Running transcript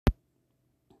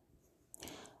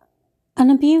An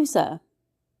abuser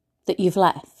that you've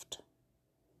left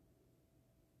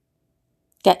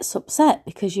gets upset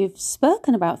because you've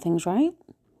spoken about things, right?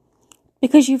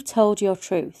 Because you've told your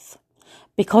truth.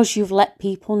 Because you've let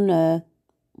people know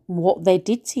what they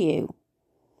did to you.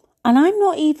 And I'm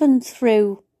not even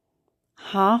through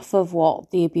half of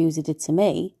what the abuser did to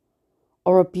me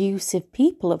or abusive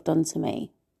people have done to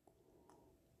me.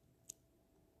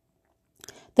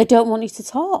 They don't want you to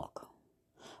talk.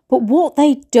 But what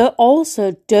they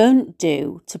also don't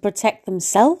do to protect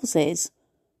themselves is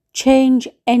change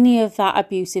any of that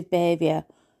abusive behaviour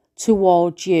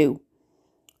towards you.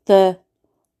 I'm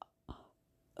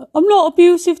not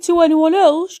abusive to anyone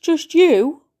else, just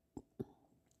you.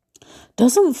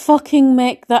 Doesn't fucking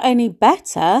make that any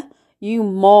better, you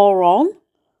moron.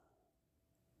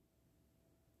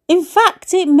 In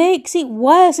fact, it makes it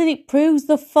worse, and it proves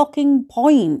the fucking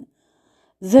point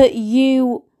that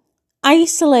you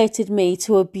isolated me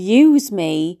to abuse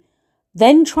me,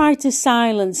 then tried to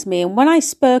silence me, and when I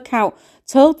spoke out,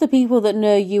 told the people that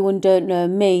know you and don't know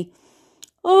me,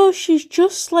 oh, she's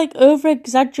just like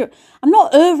over-exaggerating. I'm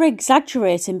not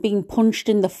over-exaggerating being punched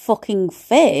in the fucking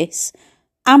face,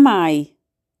 am I?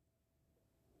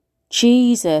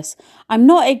 Jesus, I'm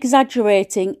not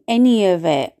exaggerating any of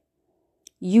it.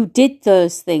 You did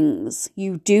those things.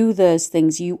 You do those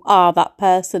things. You are that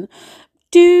person.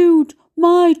 Dude,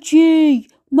 my G,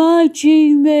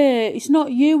 mate. It's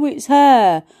not you, it's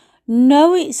her.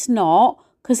 No, it's not.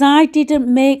 Because I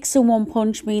didn't make someone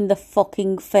punch me in the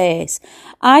fucking face.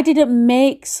 I didn't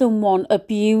make someone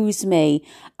abuse me.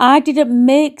 I didn't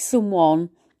make someone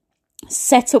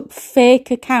set up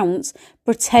fake accounts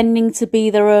pretending to be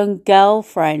their own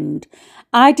girlfriend.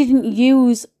 I didn't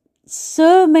use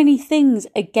so many things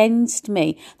against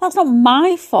me. That's not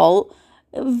my fault.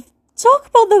 Talk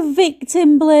about the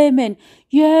victim blaming.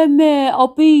 Yeah, mate, I'll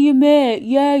be your mate.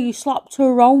 Yeah, you slapped her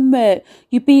around, mate.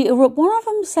 You beat her up. One of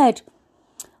them said,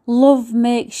 love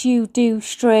makes you do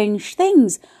strange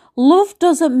things. Love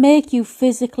doesn't make you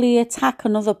physically attack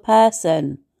another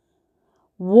person.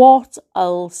 What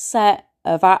a set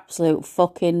of absolute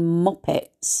fucking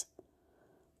muppets.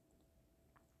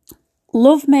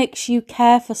 Love makes you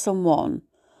care for someone.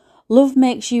 Love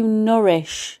makes you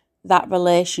nourish that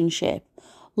relationship.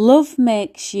 Love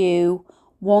makes you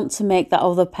want to make that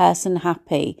other person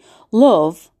happy.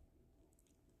 Love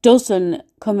doesn't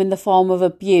come in the form of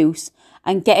abuse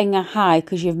and getting a high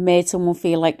because you've made someone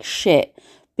feel like shit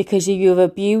because you've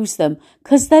abused them.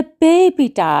 Because their baby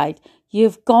died.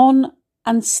 You've gone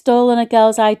and stolen a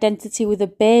girl's identity with a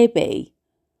baby.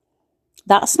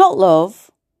 That's not love.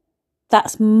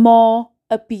 That's more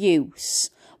abuse.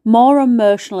 More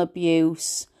emotional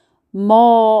abuse.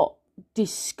 More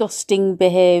disgusting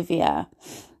behaviour.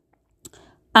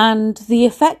 And the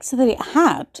effect that it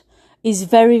had is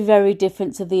very, very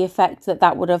different to the effect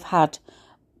that would have had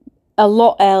a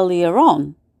lot earlier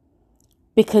on.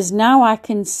 Because now I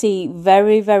can see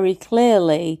very, very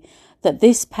clearly that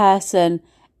this person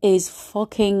is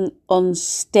fucking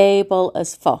unstable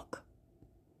as fuck.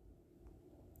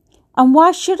 And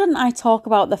why shouldn't I talk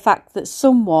about the fact that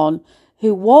someone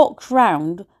who walks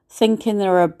round thinking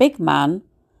they're a big man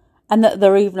and that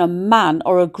they're even a man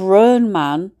or a grown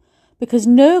man, because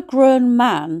no grown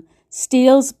man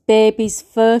steals babies'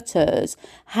 photos,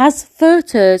 has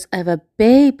photos of a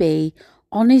baby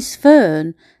on his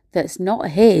phone that's not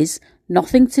his,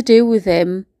 nothing to do with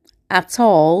him at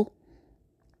all,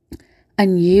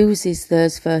 and uses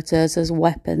those photos as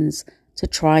weapons to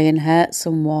try and hurt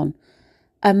someone.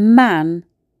 A man,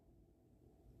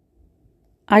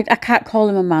 I can't call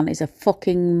him a man, he's a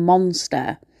fucking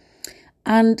monster.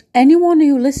 And anyone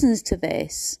who listens to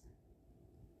this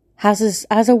has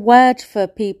a word for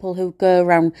people who go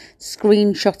around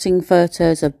screenshotting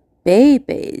photos of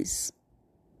babies.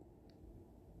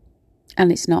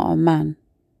 And it's not a man.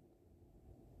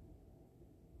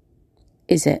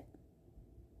 Is it?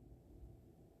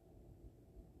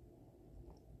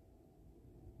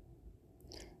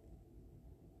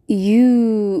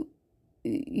 You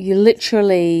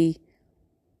literally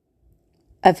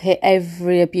have hit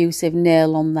every abusive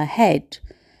nail on the head.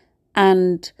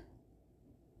 And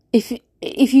if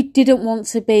you didn't want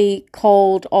to be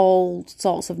called all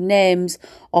sorts of names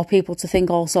or people to think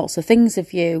all sorts of things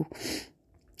of you,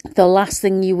 the last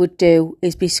thing you would do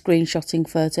is be screenshotting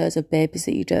photos of babies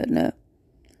that you don't know.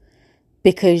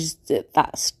 Because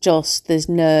that's just,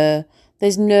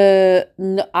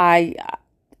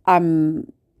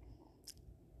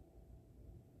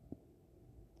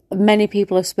 many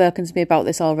people have spoken to me about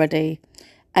this already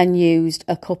and used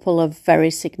a couple of very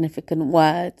significant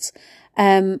words.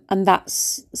 And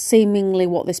that's seemingly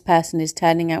what this person is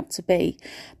turning out to be,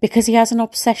 because he has an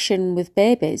obsession with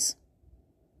babies.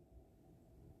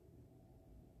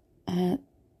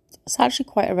 It's actually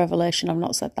quite a revelation. I've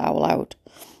not said that out loud.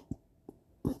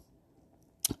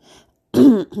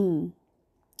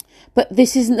 But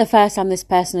this isn't the first time this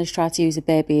person has tried to use a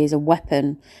baby as a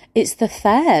weapon. It's the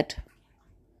third.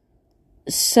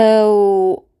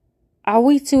 So are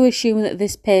we to assume that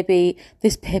this person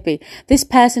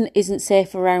isn't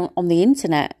safe around on the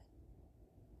internet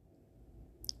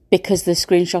because they're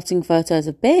screenshotting photos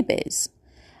of babies?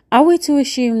 Are we to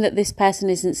assume that this person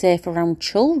isn't safe around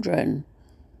children?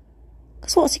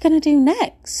 Because what's he going to do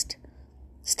next?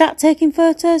 Start taking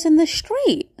photos in the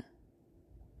street?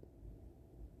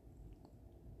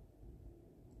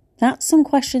 That's some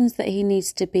questions that he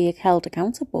needs to be held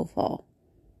accountable for,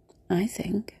 I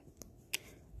think.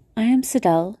 I am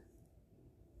Sidel,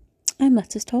 and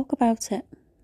let us talk about it.